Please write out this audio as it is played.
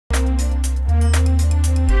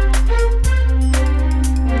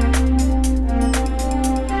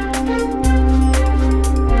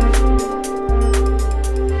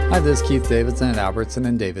this is Keith Davidson at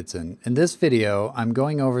Albertson & Davidson. In this video, I'm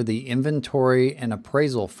going over the inventory and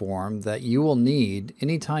appraisal form that you will need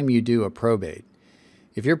anytime you do a probate.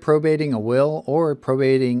 If you're probating a will or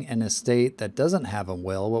probating an estate that doesn't have a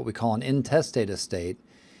will, what we call an intestate estate,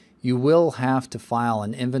 you will have to file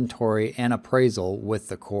an inventory and appraisal with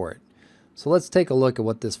the court. So let's take a look at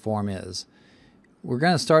what this form is. We're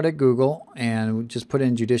going to start at Google and just put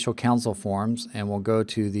in judicial council forms, and we'll go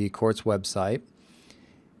to the court's website.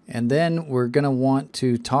 And then we're going to want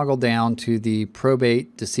to toggle down to the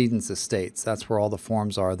probate decedent's estates. That's where all the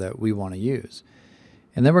forms are that we want to use.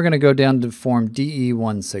 And then we're going to go down to form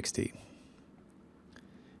DE-160.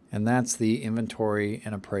 And that's the inventory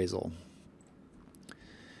and appraisal.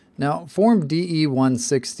 Now, form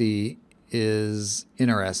DE-160 is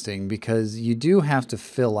interesting because you do have to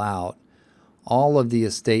fill out all of the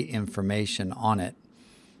estate information on it,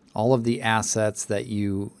 all of the assets that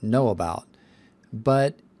you know about.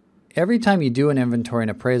 But every time you do an inventory and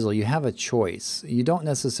appraisal, you have a choice. You don't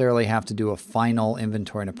necessarily have to do a final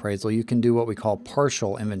inventory and appraisal. You can do what we call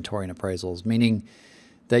partial inventory and appraisals, meaning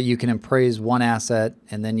that you can appraise one asset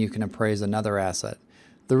and then you can appraise another asset.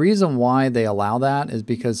 The reason why they allow that is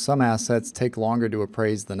because some assets take longer to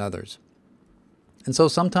appraise than others. And so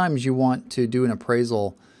sometimes you want to do an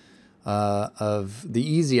appraisal of the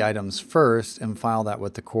easy items first and file that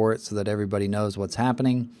with the court so that everybody knows what's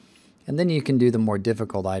happening. And then you can do the more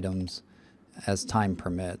difficult items as time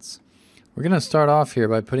permits. We're going to start off here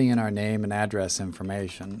by putting in our name and address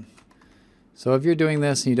information. So if you're doing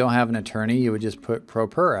this and you don't have an attorney, you would just put pro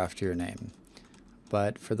per after your name.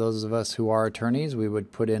 But for those of us who are attorneys, we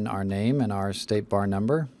would put in our name and our state bar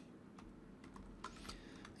number.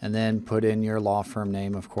 And then put in your law firm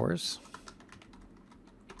name, of course.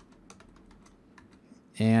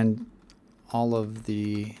 And all of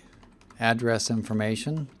the address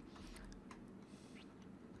information.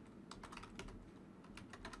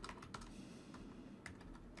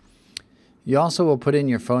 You also will put in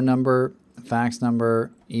your phone number, fax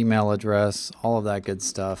number, email address, all of that good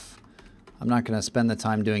stuff. I'm not going to spend the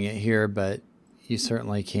time doing it here, but you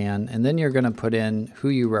certainly can. And then you're going to put in who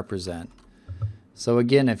you represent. So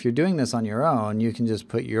again, if you're doing this on your own, you can just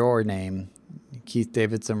put your name, Keith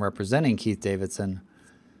Davidson representing Keith Davidson.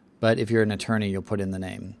 But if you're an attorney, you'll put in the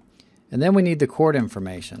name. And then we need the court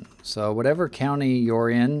information. So whatever county you're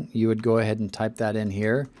in, you would go ahead and type that in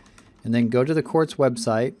here. And then go to the court's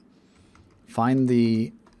website. Find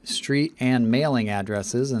the street and mailing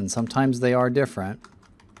addresses, and sometimes they are different.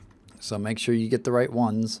 So make sure you get the right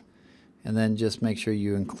ones, and then just make sure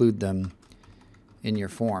you include them in your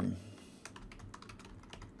form.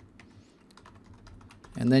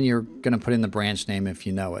 And then you're going to put in the branch name if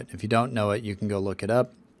you know it. If you don't know it, you can go look it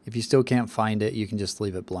up. If you still can't find it, you can just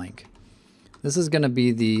leave it blank. This is going to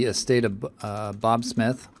be the estate of Bob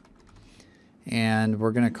Smith. And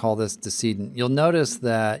we're going to call this decedent. You'll notice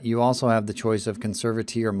that you also have the choice of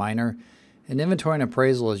conservatee or minor. An inventory and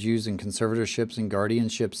appraisal is used in conservatorships and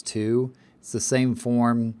guardianships too. It's the same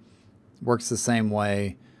form, works the same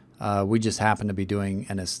way. We just happen to be doing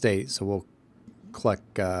an estate, so we'll click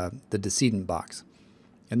the decedent box.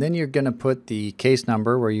 And then you're going to put the case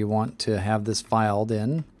number where you want to have this filed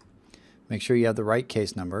in. Make sure you have the right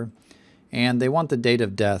case number. And they want the date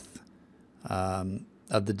of death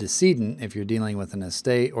of the decedent if you're dealing with an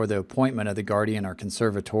estate, or the appointment of the guardian or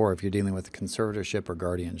conservator if you're dealing with a conservatorship or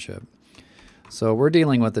guardianship. So we're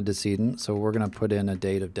dealing with the decedent, so we're going to put in a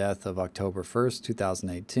date of death of October 1st,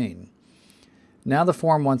 2018. Now the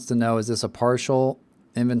form wants to know, is this a partial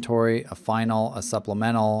inventory, a final, a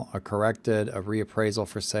supplemental, a corrected, a reappraisal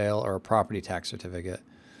for sale, or a property tax certificate?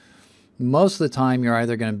 Most of the time you're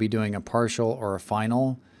either going to be doing a partial or a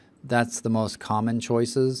final. That's the most common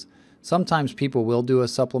choices. Sometimes people will do a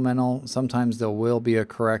supplemental, sometimes there will be a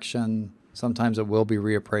correction, sometimes it will be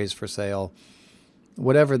reappraised for sale.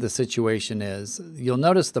 Whatever the situation is. You'll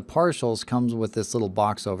notice the partials comes with this little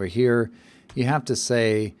box over here. You have to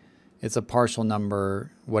say it's a partial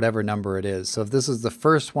number, whatever number it is. So if this is the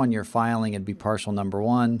first one you're filing, it'd be partial number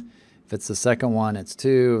 1. If it's the second one, it's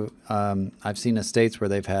 2. I've seen estates where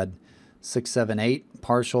they've had 6, 7, 8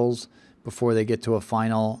 partials before they get to a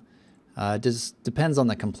final. It just depends on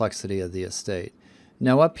the complexity of the estate.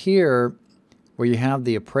 Now up here where you have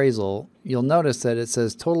the appraisal, you'll notice that it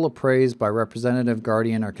says total appraised by representative,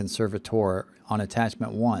 guardian, or conservator on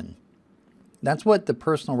attachment 1. That's what the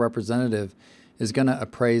personal representative is going to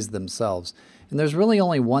appraise themselves. And there's really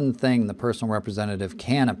only one thing the personal representative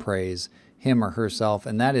can appraise him or herself,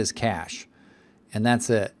 and that is cash. And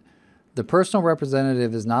that's it. The personal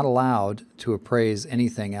representative is not allowed to appraise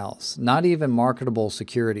anything else, not even marketable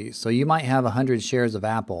securities. So you might have 100 shares of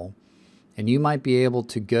Apple, And you might be able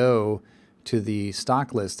to go to the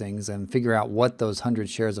stock listings and figure out what those 100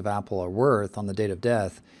 shares of Apple are worth on the date of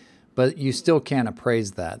death, but you still can't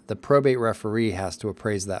appraise that. The probate referee has to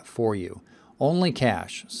appraise that for you. Only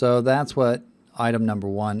cash. So that's what item number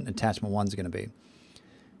 1, attachment 1 is going to be.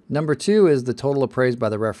 Number 2 is the total appraised by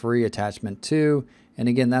the referee, attachment 2. And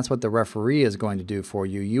again, that's what the referee is going to do for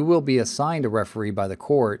you. You will be assigned a referee by the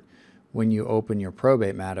court when you open your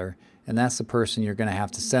probate matter, and that's the person you're going to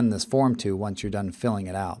have to send this form to once you're done filling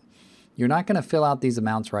it out. You're not going to fill out these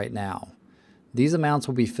amounts right now. These amounts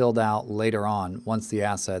will be filled out later on once the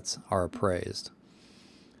assets are appraised.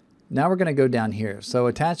 Now we're going to go down here. So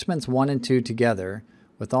attachments 1 and 2 together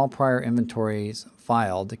with all prior inventories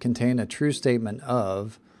filed contain a true statement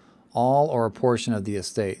of all or a portion of the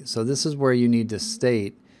estate. So this is where you need to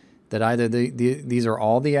state that either these are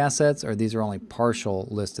all the assets or these are only partial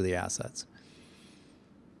list of the assets.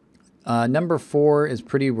 Number 4 is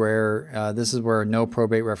pretty rare. This is where no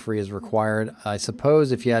probate referee is required. I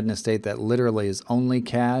suppose if you had an estate that literally is only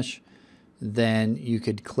cash, then you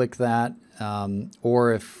could click that.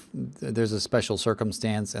 Or if there's a special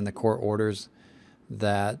circumstance and the court orders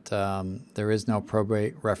that there is no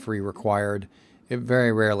probate referee required, it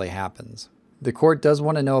very rarely happens. The court does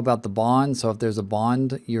want to know about the bond, so if there's a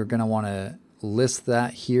bond, you're going to want to list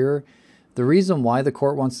that here. The reason why the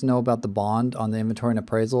court wants to know about the bond on the inventory and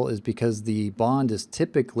appraisal is because the bond is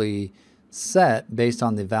typically set based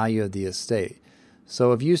on the value of the estate.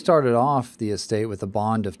 So if you started off the estate with a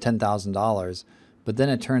bond of $10,000, but then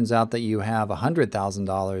it turns out that you have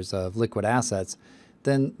 $100,000 of liquid assets,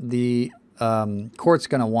 then the court's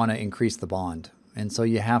going to want to increase the bond. And so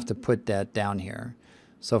you have to put that down here.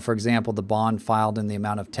 So for example, the bond filed in the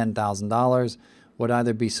amount of $10,000 would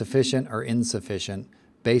either be sufficient or insufficient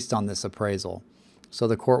based on this appraisal. So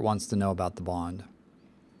the court wants to know about the bond.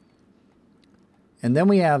 And then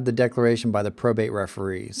we have the declaration by the probate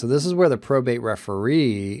referee. So this is where the probate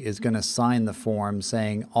referee is going to sign the form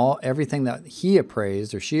saying everything that he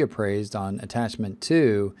appraised or she appraised on attachment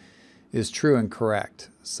 2 is true and correct.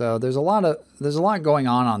 So there's a lot going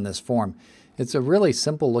on this form. It's a really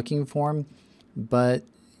simple looking form, but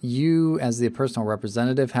you as the personal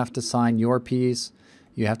representative have to sign your piece.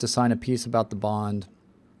 You have to sign a piece about the bond.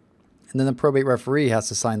 And then the probate referee has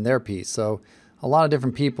to sign their piece. So a lot of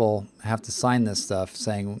different people have to sign this stuff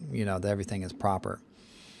saying, that everything is proper.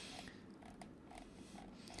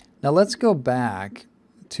 Now let's go back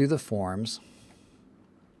to the forms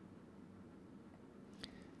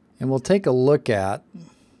and we'll take a look at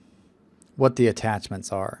what the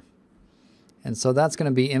attachments are. And so that's going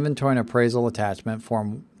to be Inventory and Appraisal Attachment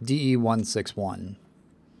Form DE-161.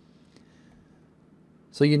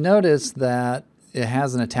 So you notice that it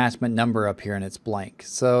has an attachment number up here and it's blank.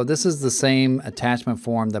 So this is the same attachment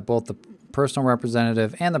form that both the personal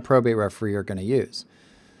representative and the probate referee are going to use.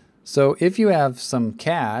 So if you have some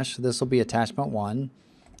cash, this will be attachment 1,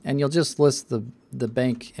 and you'll just list the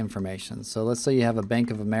bank information. So let's say you have a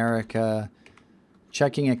Bank of America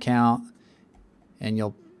checking account, and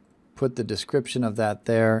you'll put the description of that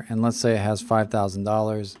there, and let's say it has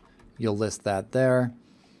 $5,000. You'll list that there,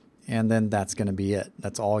 and then that's going to be it.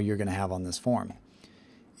 That's all you're going to have on this form.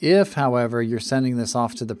 If, however, you're sending this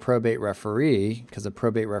off to the probate referee, because the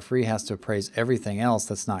probate referee has to appraise everything else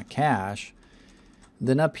that's not cash,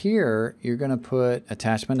 then up here you're going to put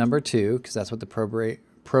attachment number 2, because that's what the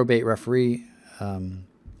probate referee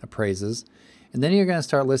appraises, and then you're going to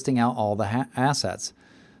start listing out all the assets.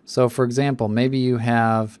 So for example, maybe you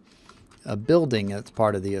have a building that's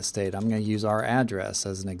part of the estate. I'm going to use our address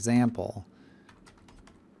as an example.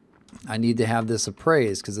 I need to have this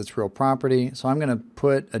appraised because it's real property. So I'm going to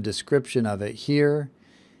put a description of it here,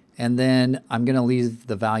 and then I'm going to leave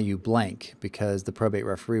the value blank because the probate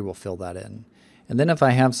referee will fill that in. And then if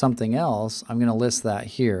I have something else, I'm going to list that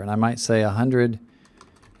here. And I might say 100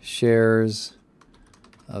 shares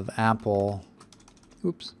of Apple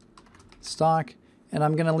stock. And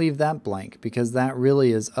I'm going to leave that blank because that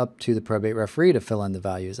really is up to the probate referee to fill in the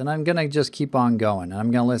values. And I'm going to just keep on going. And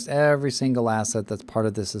I'm going to list every single asset that's part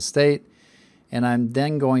of this estate. And I'm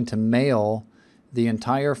then going to mail the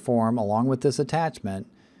entire form along with this attachment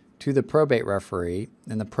to the probate referee.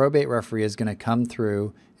 And the probate referee is going to come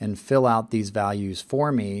through and fill out these values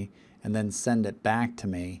for me and then send it back to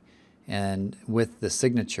me and with the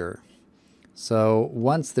signature. So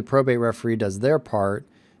once the probate referee does their part,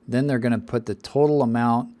 then they're going to put the total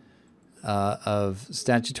amount of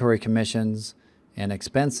statutory commissions and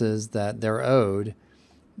expenses that they're owed,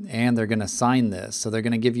 and they're going to sign this. So they're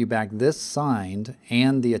going to give you back this signed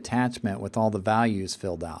and the attachment with all the values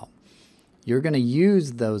filled out. You're going to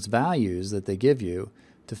use those values that they give you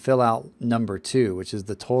to fill out number 2, which is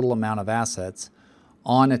the total amount of assets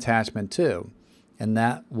on attachment 2. And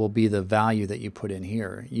that will be the value that you put in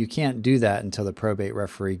here. You can't do that until the probate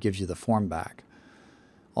referee gives you the form back.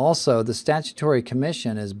 Also, the statutory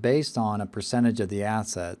commission is based on a percentage of the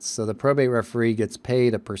assets. So the probate referee gets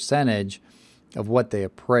paid a percentage of what they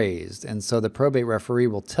appraised. And so the probate referee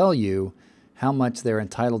will tell you how much they're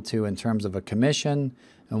entitled to in terms of a commission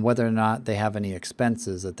and whether or not they have any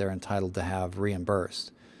expenses that they're entitled to have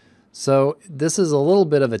reimbursed. So this is a little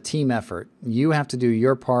bit of a team effort. You have to do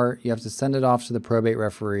your part. You have to send it off to the probate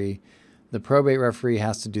referee. The probate referee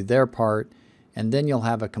has to do their part, and then you'll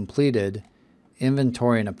have a completed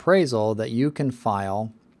inventory and appraisal that you can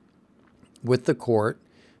file with the court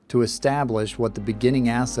to establish what the beginning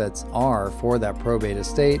assets are for that probate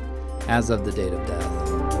estate as of the date of death.